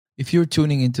If you're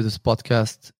tuning into this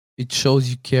podcast, it shows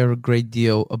you care a great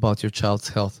deal about your child's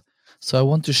health. So I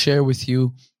want to share with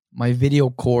you my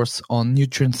video course on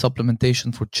nutrient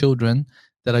supplementation for children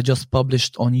that I just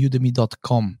published on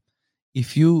udemy.com.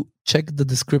 If you check the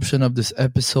description of this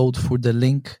episode for the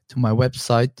link to my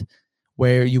website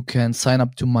where you can sign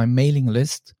up to my mailing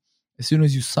list, as soon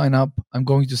as you sign up, I'm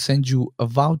going to send you a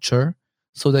voucher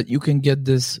so that you can get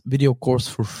this video course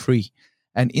for free.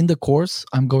 And in the course,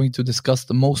 I'm going to discuss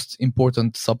the most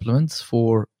important supplements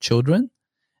for children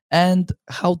and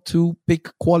how to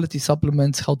pick quality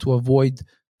supplements, how to avoid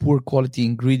poor quality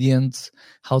ingredients,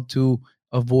 how to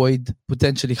avoid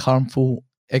potentially harmful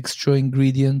extra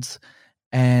ingredients,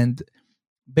 and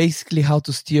basically how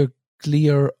to steer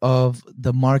clear of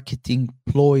the marketing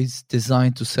ploys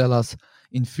designed to sell us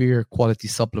inferior quality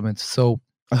supplements. So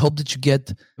I hope that you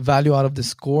get value out of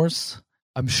this course.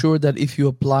 I'm sure that if you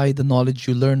apply the knowledge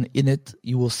you learn in it,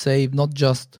 you will save not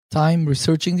just time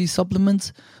researching these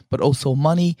supplements, but also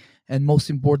money. And most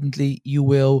importantly, you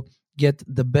will get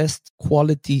the best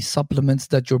quality supplements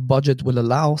that your budget will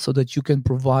allow so that you can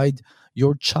provide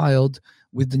your child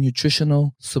with the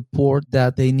nutritional support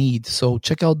that they need. So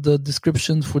check out the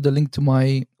description for the link to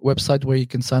my website where you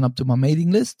can sign up to my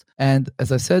mailing list. And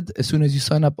as I said, as soon as you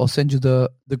sign up, I'll send you the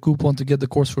coupon to get the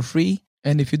course for free.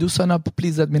 And if you do sign up,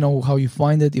 please let me know how you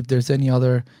find it. If there's any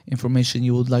other information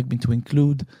you would like me to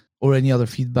include or any other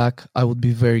feedback, I would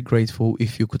be very grateful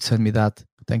if you could send me that.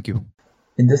 Thank you.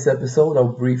 In this episode,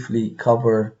 I'll briefly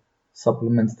cover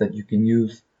supplements that you can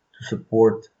use to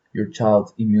support your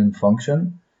child's immune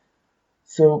function.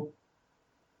 So,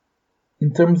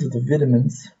 in terms of the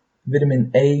vitamins,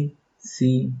 vitamin A,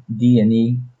 C, D, and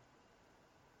E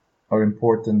are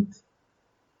important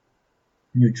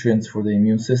nutrients for the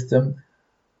immune system.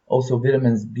 Also,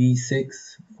 vitamins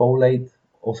B6, folate,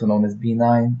 also known as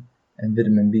B9, and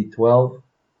vitamin B12.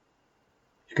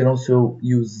 You can also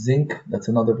use zinc, that's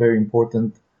another very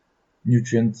important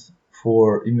nutrient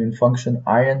for immune function,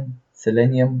 iron,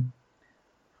 selenium,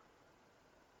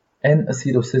 and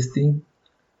acetylcysteine.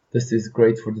 This is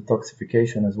great for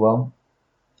detoxification as well.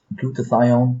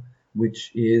 Glutathione,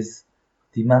 which is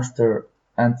the master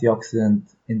antioxidant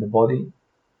in the body.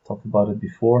 Talked about it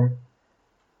before.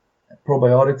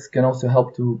 Probiotics can also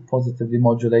help to positively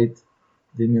modulate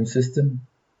the immune system.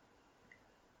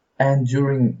 And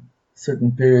during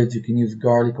certain periods, you can use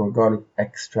garlic or garlic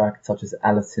extract, such as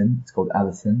allicin. It's called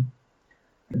allicin.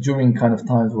 During kind of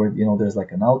times where there's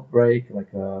like an outbreak,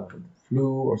 like a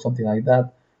flu or something like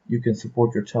that, you can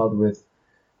support your child with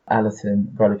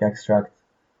allicin, garlic extract,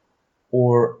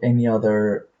 or any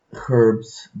other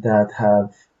herbs that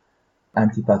have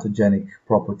antipathogenic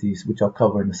properties, which I'll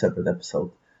cover in a separate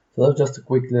episode. So that's just a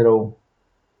quick little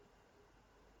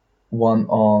one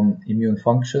on immune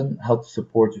function, how to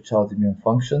support your child's immune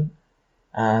function.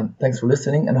 And thanks for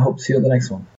listening, and I hope to see you on the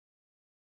next one.